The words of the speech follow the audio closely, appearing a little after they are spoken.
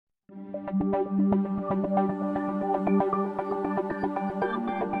In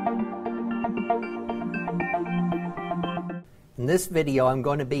this video, I'm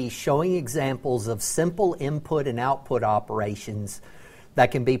going to be showing examples of simple input and output operations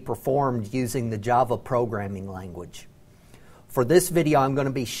that can be performed using the Java programming language. For this video, I'm going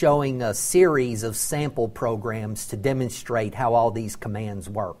to be showing a series of sample programs to demonstrate how all these commands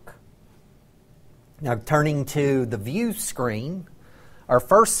work. Now, turning to the view screen, our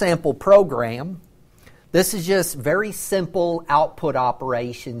first sample program, this is just very simple output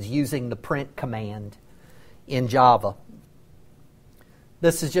operations using the print command in Java.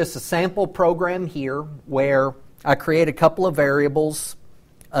 This is just a sample program here where I create a couple of variables,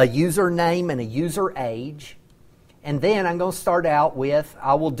 a username and a user age, and then I'm going to start out with,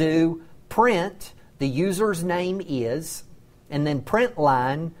 I will do print, the user's name is, and then print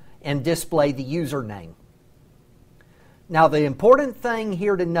line and display the username. Now the important thing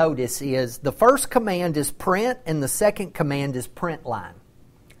here to notice is the first command is print and the second command is print line.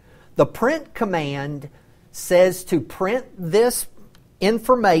 The print command says to print this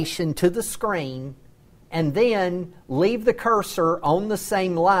information to the screen and then leave the cursor on the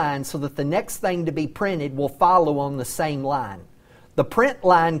same line so that the next thing to be printed will follow on the same line. The print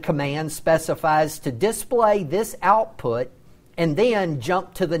line command specifies to display this output and then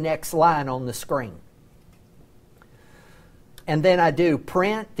jump to the next line on the screen. And then I do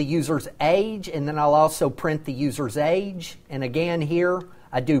print the user's age, and then I'll also print the user's age. And again here,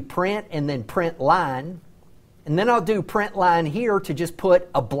 I do print and then print line. And then I'll do print line here to just put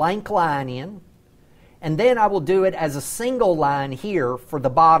a blank line in. And then I will do it as a single line here for the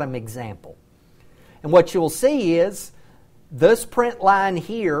bottom example. And what you'll see is this print line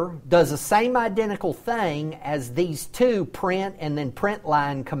here does the same identical thing as these two print and then print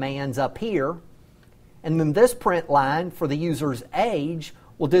line commands up here. And then this print line for the user's age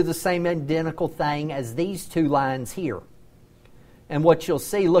will do the same identical thing as these two lines here. And what you'll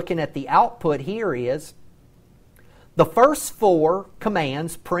see looking at the output here is the first four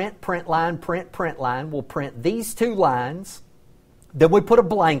commands, print, print line, will print these two lines. Then we put a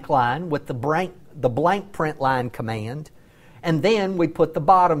blank line with the blank print line command. And then we put the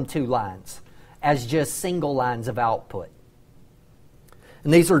bottom two lines as just single lines of output.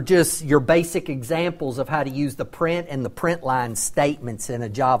 And these are just your basic examples of how to use the print and the print line statements in a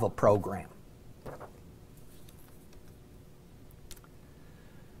Java program.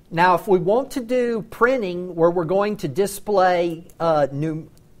 Now, if we want to do printing where we're going to display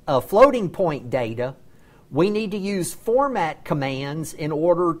floating point data, we need to use format commands in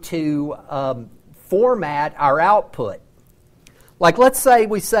order to format our output. Like let's say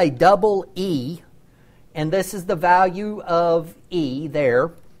we say double E, and this is the value of E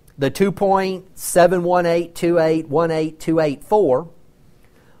there, the 2.71828182884,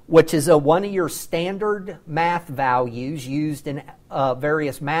 which is one of your standard math values used in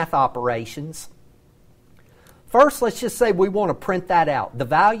various math operations. First, let's just say we want to print that out. The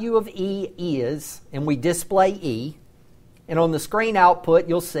value of E is, and we display E, and on the screen output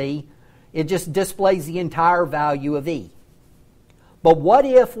you'll see it just displays the entire value of E. But what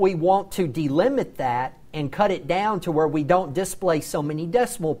if we want to delimit that and cut it down to where we don't display so many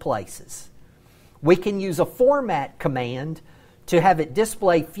decimal places? We can use a format command to have it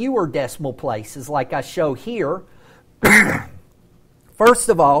display fewer decimal places like I show here. First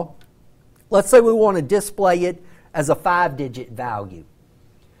of all, let's say we want to display it as a 5-digit value.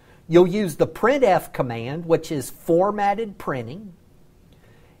 You'll use the printf command, which is formatted printing.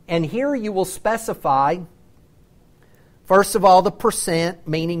 And here you will specify, first of all, the percent,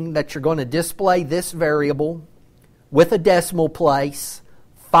 meaning that you're going to display this variable with a decimal place,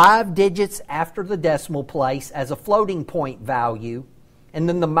 5 digits after the decimal place as a floating point value, and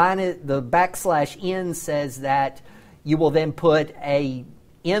then the \n says that you will then put a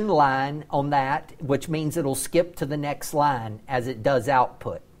in line on that, which means it'll skip to the next line as it does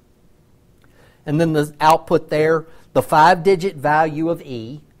output. And then the output there, the 5-digit value of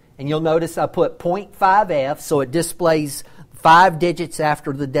E, and you'll notice I put 0.5f, so it displays 5 digits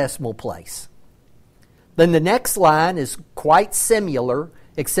after the decimal place. Then the next line is quite similar,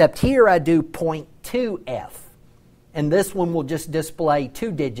 except here I do 0.2f. And this one will just display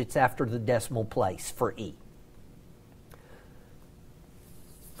 2 digits after the decimal place for E.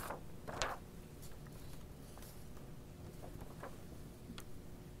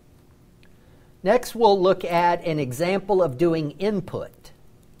 Next, we'll look at an example of doing input.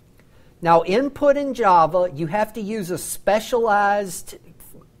 Now, input in Java, you have to use a specialized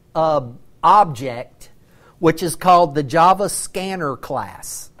object, which is called the Java Scanner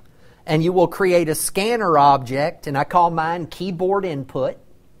class. And you will create a scanner object, and I call mine keyboard input.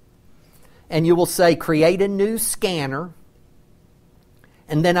 and you will say create a new scanner,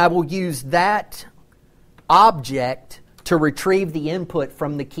 and then I will use that object to retrieve the input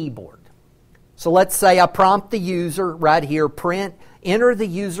from the keyboard. So let's say I prompt the user right here, print, enter the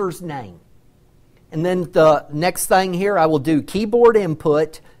user's name. And then the next thing here, I will do keyboard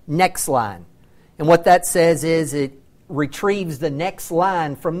input, next line. And what that says is it retrieves the next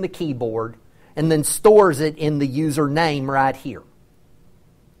line from the keyboard and then stores it in the user name right here.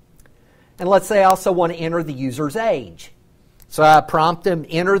 And let's say I also want to enter the user's age. So I prompt them,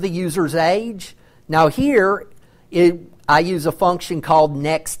 enter the user's age. Now here, I use a function called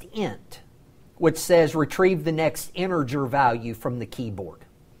nextInt, which says retrieve the next integer value from the keyboard.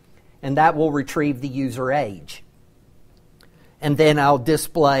 And that will retrieve the user age. And then I'll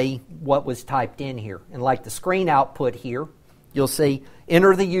display what was typed in here. And like the screen output here, you'll see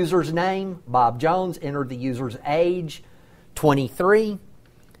enter the user's name, Bob Jones, enter the user's age, 23.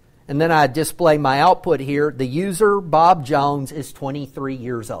 And then I display my output here. The user, Bob Jones, is 23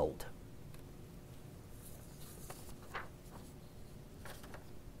 years old.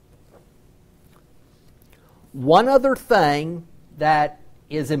 One other thing that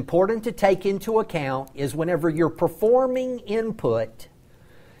is important to take into account is whenever you're performing input,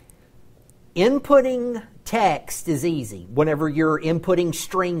 inputting text is easy whenever you're inputting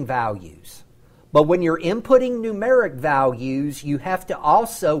string values. But when you're inputting numeric values, you have to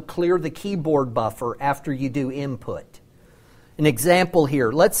also clear the keyboard buffer after you do input. An example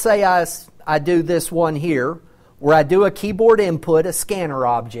here, let's say I do this one here, where I do a keyboard input, a scanner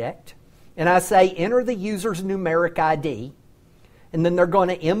object, and I say enter the user's numeric ID, and then they're going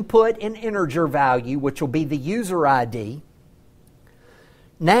to input an integer value, which will be the user ID.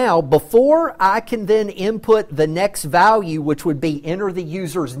 Now, before I can then input the next value, which would be enter the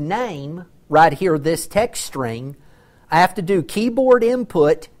user's name, right here, this text string, I have to do keyboard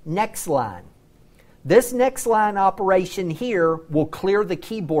input next line. This next line operation here will clear the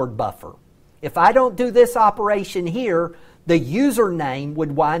keyboard buffer. If I don't do this operation here, the username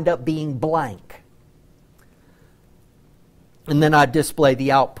would wind up being blank. And then I display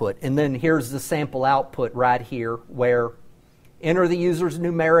the output. And then here's the sample output right here where enter the user's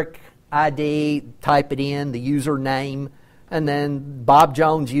numeric ID, type it in, the username, and then Bob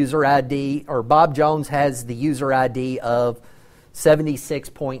Jones user ID, or Bob Jones has the user ID of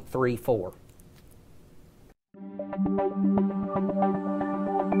 76.34.